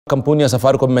Kampuni ya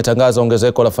Safaricom imetangaza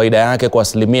ongezeko la faida yake kwa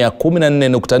asilimia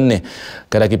 14.4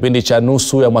 katika kipindi cha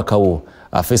nusu ya mwaka huu.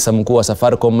 Afisa mkuu wa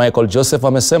Safaricom Michael Joseph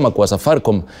amesema kuwa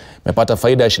Safaricom imepata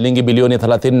faida ya shilingi bilioni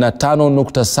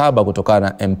 35.7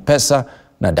 kutokana na mpesa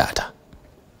na data.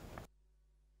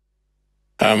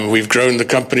 We've grown the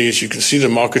company. As you can see, the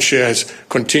market share has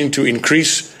continued to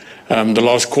increase. The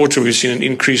last quarter, we've seen an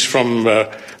increase from the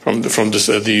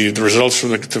results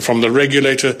from the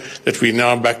regulator that we're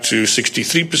now back to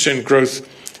 63% growth,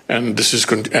 and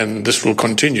this will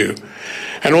continue.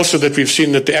 And also that we've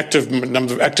seen that the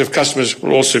number of active customers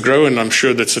will also grow, and I'm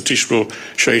sure that Satish will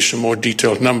show you some more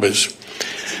detailed numbers.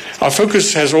 Our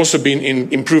focus has also been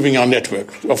in improving our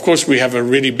network. Of course, we have a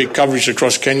really big coverage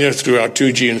across Kenya through our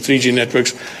 2G and 3G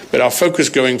networks, but our focus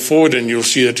going forward, and you'll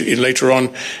see that later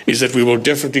on, is that we will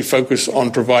definitely focus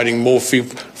on providing more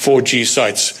 4G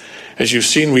sites. As you've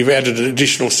seen, we've added an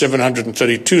additional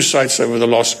 732 sites over the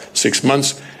last 6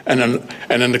 months, and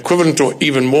an equivalent or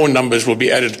even more numbers will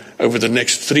be added over the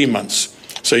next 3 months.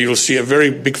 So you'll see a very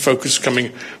big focus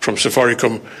coming from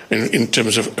Safaricom in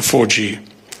terms of 4G.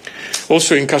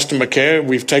 Also in customer care,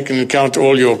 we've taken into account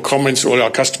all your comments, all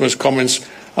our customers' comments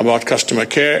about customer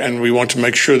care, and we want to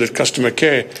make sure that customer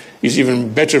care is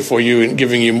even better for you in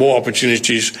giving you more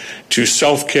opportunities to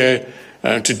self-care,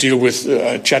 to deal with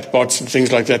chatbots and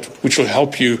things like that, which will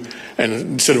help you. And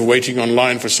instead of waiting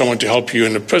online for someone to help you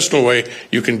in a personal way,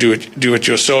 you can do it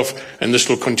yourself, and this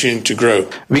will continue to grow.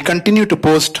 We continue to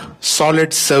post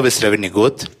solid service revenue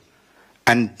growth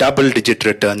and double-digit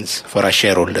returns for our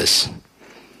shareholders.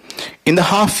 In the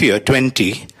half year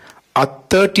 20, our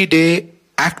 30-day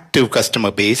active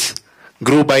customer base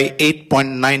grew by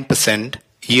 8.9%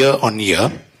 year on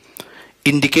year,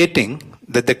 indicating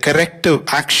that the corrective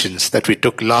actions that we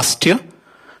took last year,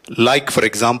 like for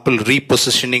example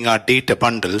repositioning our data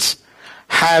bundles,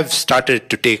 have started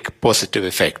to take positive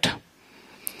effect.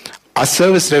 Our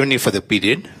service revenue for the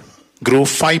period grew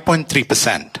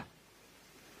 5.3%.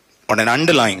 On an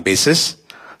underlying basis,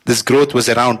 this growth was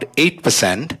around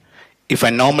 8% if I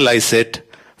normalize it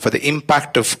for the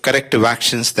impact of corrective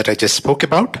actions that I just spoke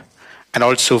about, and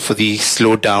also for the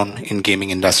slowdown in gaming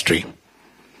industry.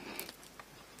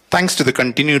 Thanks to the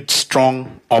continued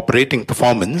strong operating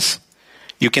performance,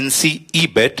 you can see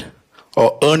EBIT,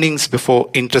 or earnings before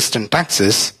interest and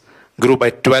taxes, grew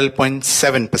by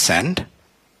 12.7%,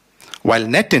 while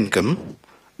net income,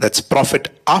 that's profit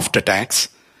after tax,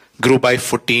 grew by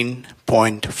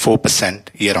 14.4%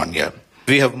 year on year.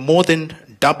 We have more than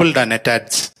doubled our net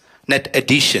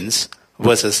additions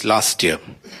versus last year.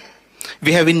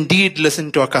 We have indeed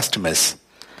listened to our customers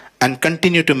and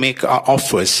continue to make our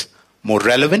offers more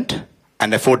relevant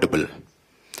and affordable.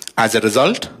 As a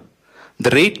result,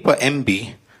 the rate per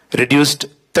MB reduced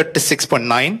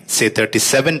 36.9, say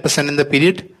 37% in the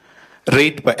period,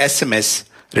 rate per SMS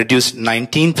reduced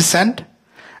 19%,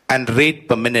 and rate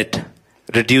per minute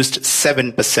reduced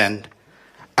 7%.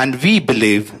 And we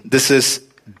believe this is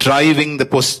driving the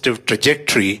positive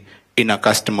trajectory in our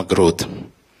customer growth.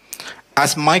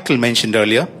 As Michael mentioned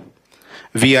earlier,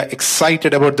 we are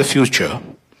excited about the future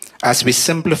as we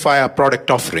simplify our product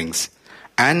offerings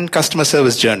and customer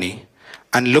service journey,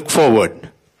 and look forward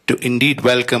to indeed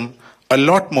welcome a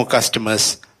lot more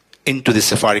customers into the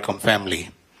Safaricom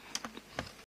family.